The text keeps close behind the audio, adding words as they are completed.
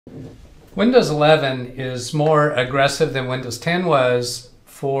Windows 11 is more aggressive than Windows 10 was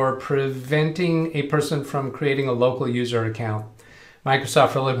for preventing a person from creating a local user account.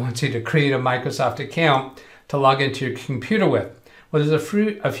 Microsoft really wants you to create a Microsoft account to log into your computer with. Well, there's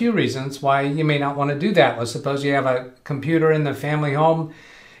a few reasons why you may not want to do that. Let's suppose you have a computer in the family home.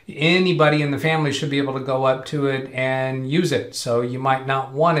 Anybody in the family should be able to go up to it and use it. So you might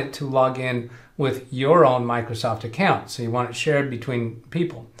not want it to log in with your own Microsoft account. So you want it shared between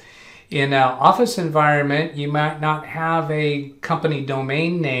people. In an office environment, you might not have a company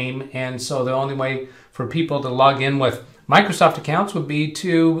domain name, and so the only way for people to log in with Microsoft accounts would be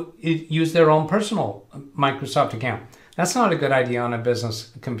to use their own personal Microsoft account. That's not a good idea on a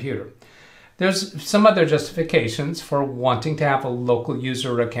business computer. There's some other justifications for wanting to have a local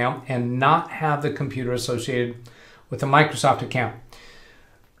user account and not have the computer associated with a Microsoft account.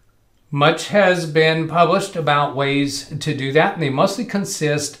 Much has been published about ways to do that, and they mostly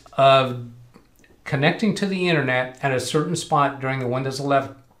consist of connecting to the internet at a certain spot during the Windows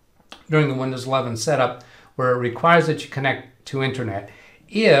 11 setup, where it requires that you connect to internet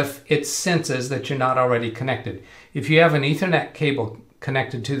if it senses that you're not already connected. If you have an Ethernet cable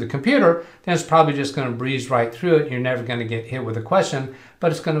connected to the computer, then it's probably just going to breeze right through it. You're never going to get hit with a question,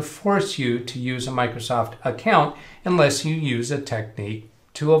 but it's going to force you to use a Microsoft account unless you use a technique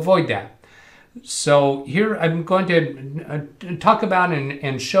to avoid that. So here I'm going to talk about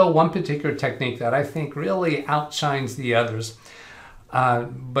and show one particular technique that I think really outshines the others.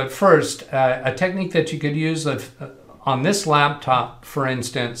 But first, a technique that you could use on this laptop, for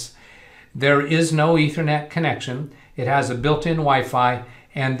instance, there is no Ethernet connection. It has a built-in Wi-Fi,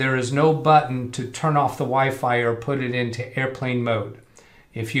 and there is no button to turn off the Wi-Fi or put it into airplane mode.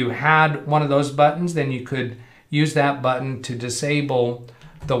 If you had one of those buttons, then you could use that button to disable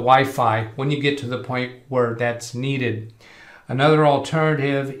the Wi-Fi when you get to the point where that's needed. Another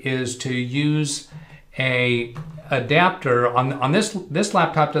alternative is to use a adapter. On this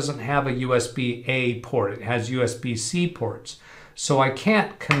laptop doesn't have a USB-A port. It has USB-C ports. So I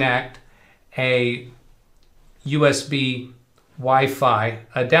can't connect a USB Wi-Fi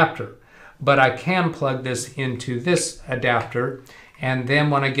adapter, but I can plug this into this adapter, and then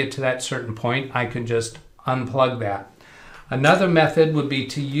when I get to that certain point, I can just unplug that. Another method would be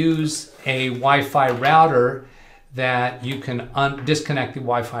to use a Wi-Fi router that you can disconnect the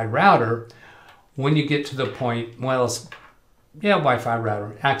Wi-Fi router when you get to the point, well, Wi-Fi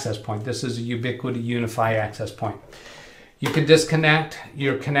router, access point. This is a Ubiquiti Unify access point. You can disconnect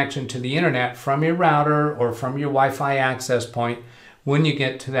your connection to the internet from your router or from your Wi-Fi access point when you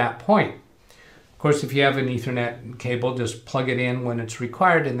get to that point. Of course, if you have an Ethernet cable, just plug it in when it's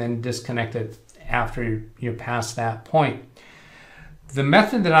required and then disconnect it after you're past that point. The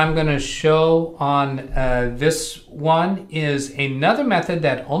method that I'm going to show on this one is another method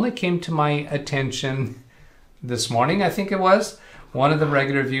that only came to my attention this morning, I think it was. One of the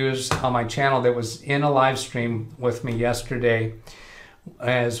regular viewers on my channel that was in a live stream with me yesterday,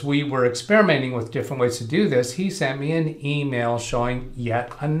 as we were experimenting with different ways to do this, he sent me an email showing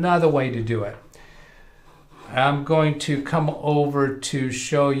yet another way to do it. I'm going to come over to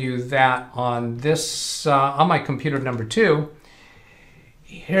show you that on this, on my computer number 2.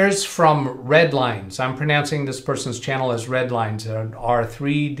 Here's from Redlines. I'm pronouncing this person's channel as Redlines,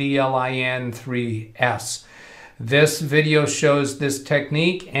 R3DLIN3S. This video shows this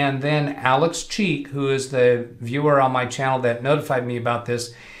technique, and then Alex Cheek, who is the viewer on my channel that notified me about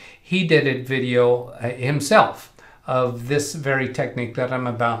this, he did a video himself of this very technique that I'm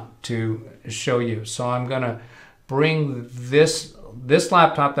about to show you. So I'm going to bring this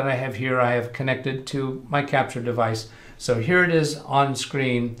laptop that I have here, I have connected to my capture device. So here it is on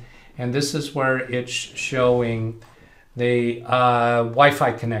screen, and this is where it's showing the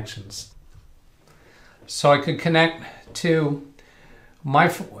Wi-Fi connections. So I could connect to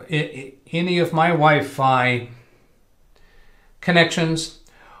any of my Wi-Fi connections,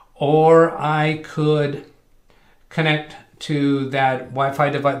 or I could connect to that Wi-Fi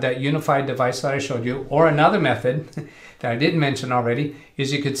device, that unified device that I showed you. Or another method that I didn't mention already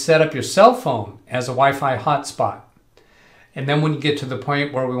is you could set up your cell phone as a Wi-Fi hotspot. And then when you get to the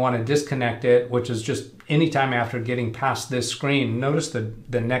point where we want to disconnect it, which is just anytime after getting past this screen, notice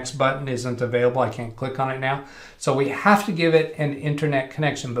the next button isn't available. I can't click on it now. So we have to give it an internet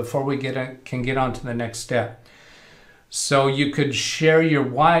connection before we can get on to the next step. So you could share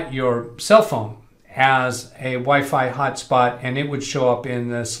your cell phone as a Wi-Fi hotspot, and it would show up in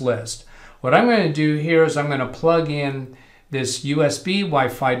this list. What I'm going to do here is I'm going to plug in this USB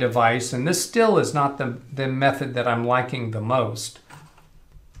Wi-Fi device, and this still is not the method that I'm liking the most.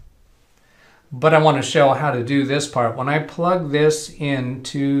 but I want to show how to do this part. When I plug this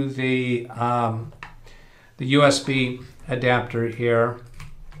into the USB adapter here,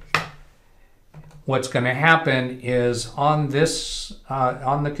 what's going to happen is on this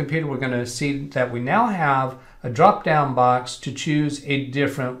on the computer, we're going to see that we now have a drop-down box to choose a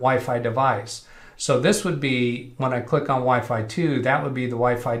different Wi-Fi device. So this would be, when I click on Wi-Fi 2, that would be the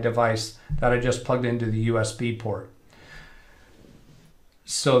Wi-Fi device that I just plugged into the USB port.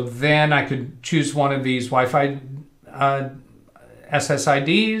 So then I could choose one of these Wi-Fi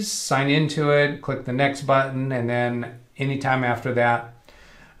SSIDs, sign into it, click the next button, and then anytime after that,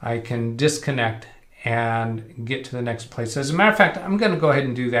 I can disconnect and get to the next place. As a matter of fact, I'm going to go ahead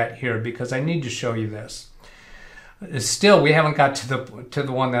and do that here because I need to show you this. Still, we haven't got to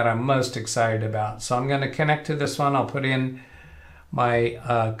the one that I'm most excited about. So I'm going to connect to this one. I'll put in my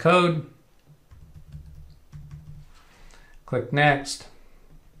code. Click next.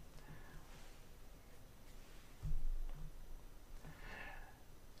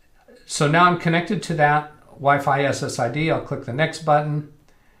 So now I'm connected to that Wi-Fi SSID. I'll click the next button.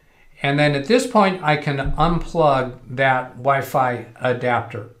 And then at this point, I can unplug that Wi-Fi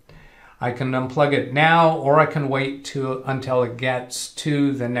adapter. I can unplug it now, or I can wait until it gets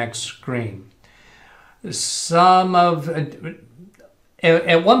to the next screen. At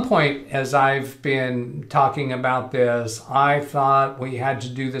one point, as I've been talking about this, I thought we had to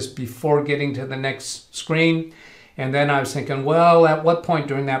do this before getting to the next screen. And then I was thinking, well, at what point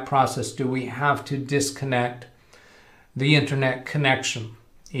during that process do we have to disconnect the internet connection?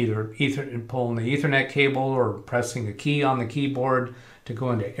 Either pulling the Ethernet cable or pressing a key on the keyboard to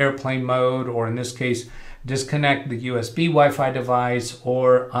go into airplane mode, or in this case, disconnect the USB Wi-Fi device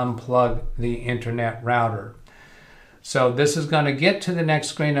or unplug the internet router. So this is going to get to the next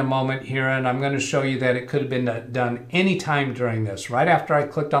screen in a moment here, and I'm going to show you that it could have been done anytime during this. Right after I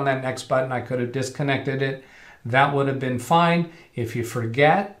clicked on that next button, I could have disconnected it. That would have been fine. If you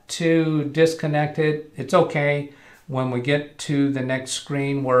forget to disconnect it, it's okay. When we get to the next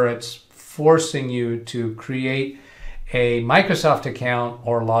screen where it's forcing you to create a Microsoft account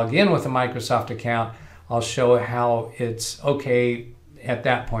or log in with a Microsoft account, I'll show how it's okay at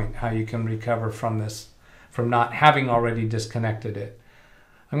that point, how you can recover from this, from not having already disconnected it.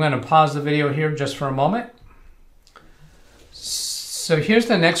 I'm going to pause the video here just for a moment. So here's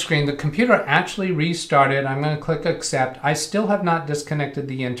the next screen. The computer actually restarted. I'm going to click accept. I still have not disconnected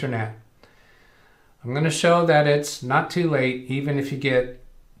the internet. I'm going to show that it's not too late, even if you get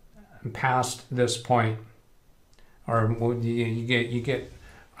past this point. Or you get,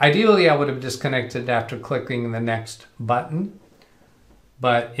 ideally I would have disconnected after clicking the next button.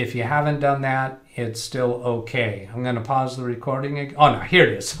 But if you haven't done that, it's still okay. I'm going to pause the recording again. Oh no, here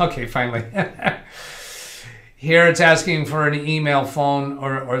it is. Okay, finally. Here it's asking for an email, phone,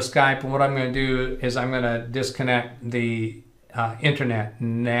 or Skype. And what I'm going to do is I'm going to disconnect the internet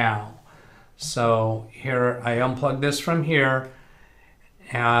now. So here I unplug this from here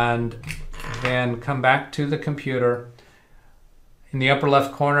and then come back to the computer. In the upper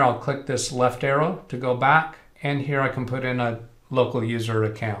left corner, I'll click this left arrow to go back, and here I can put in a local user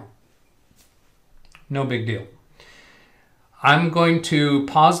account. No big deal. I'm going to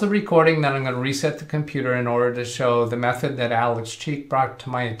pause the recording, then I'm going to reset the computer in order to show the method that Alex Cheek brought to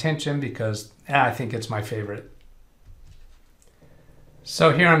my attention because I think it's my favorite.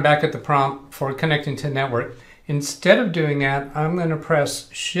 So here I'm back at the prompt for connecting to network. Instead of doing that, I'm going to press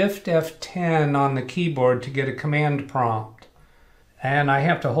Shift F10 on the keyboard to get a command prompt. And I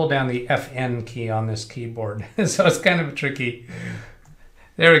have to hold down the FN key on this keyboard, so it's kind of tricky.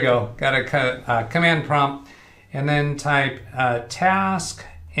 There we go, got a command prompt. And then type task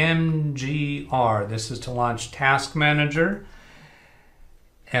MGR. This is to launch Task Manager.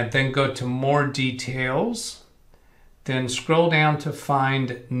 And then go to more details. Then scroll down to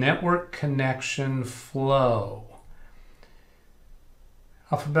find network connection flow.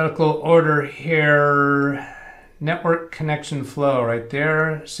 Alphabetical order here. Network connection flow right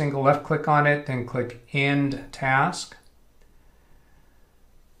there. Single left click on it, then click End Task.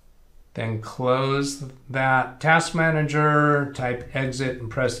 Then close that task manager, type exit and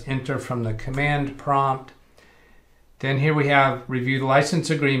press enter from the command prompt. Then here we have review the license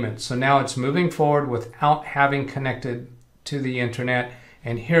agreement. So now it's moving forward without having connected to the internet.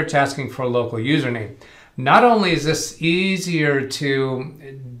 And here it's asking for a local username. Not only is this easier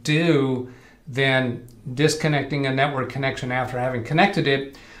to do than disconnecting a network connection after having connected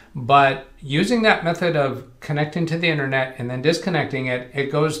it, but using that method of connecting to the internet and then disconnecting it, it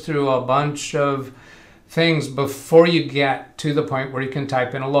goes through a bunch of things before you get to the point where you can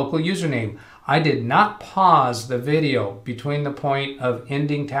type in a local username. I did not pause the video between the point of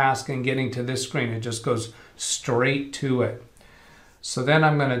ending task and getting to this screen. It just goes straight to it. So then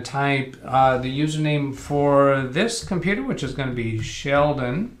I'm going to type the username for this computer, which is going to be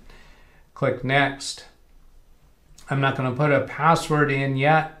Sheldon. Click Next. I'm not going to put a password in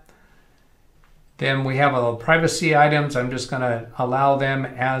yet. Then we have a privacy items. I'm just going to allow them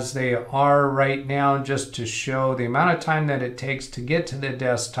as they are right now, just to show the amount of time that it takes to get to the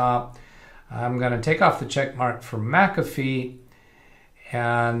desktop. I'm going to take off the check mark for McAfee,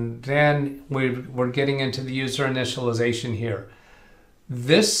 and then we're getting into the user initialization here.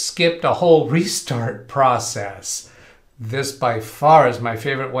 This skipped a whole restart process. This by far is my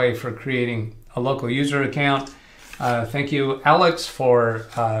favorite way for creating a local user account. Thank you, Alex, for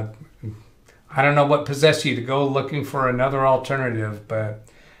I don't know what possessed you to go looking for another alternative, but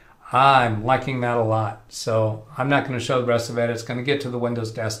I'm liking that a lot. So I'm not going to show the rest of it. It's going to get to the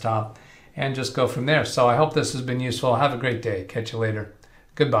Windows desktop and just go from there. So I hope this has been useful. Have a great day. Catch you later.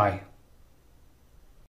 Goodbye.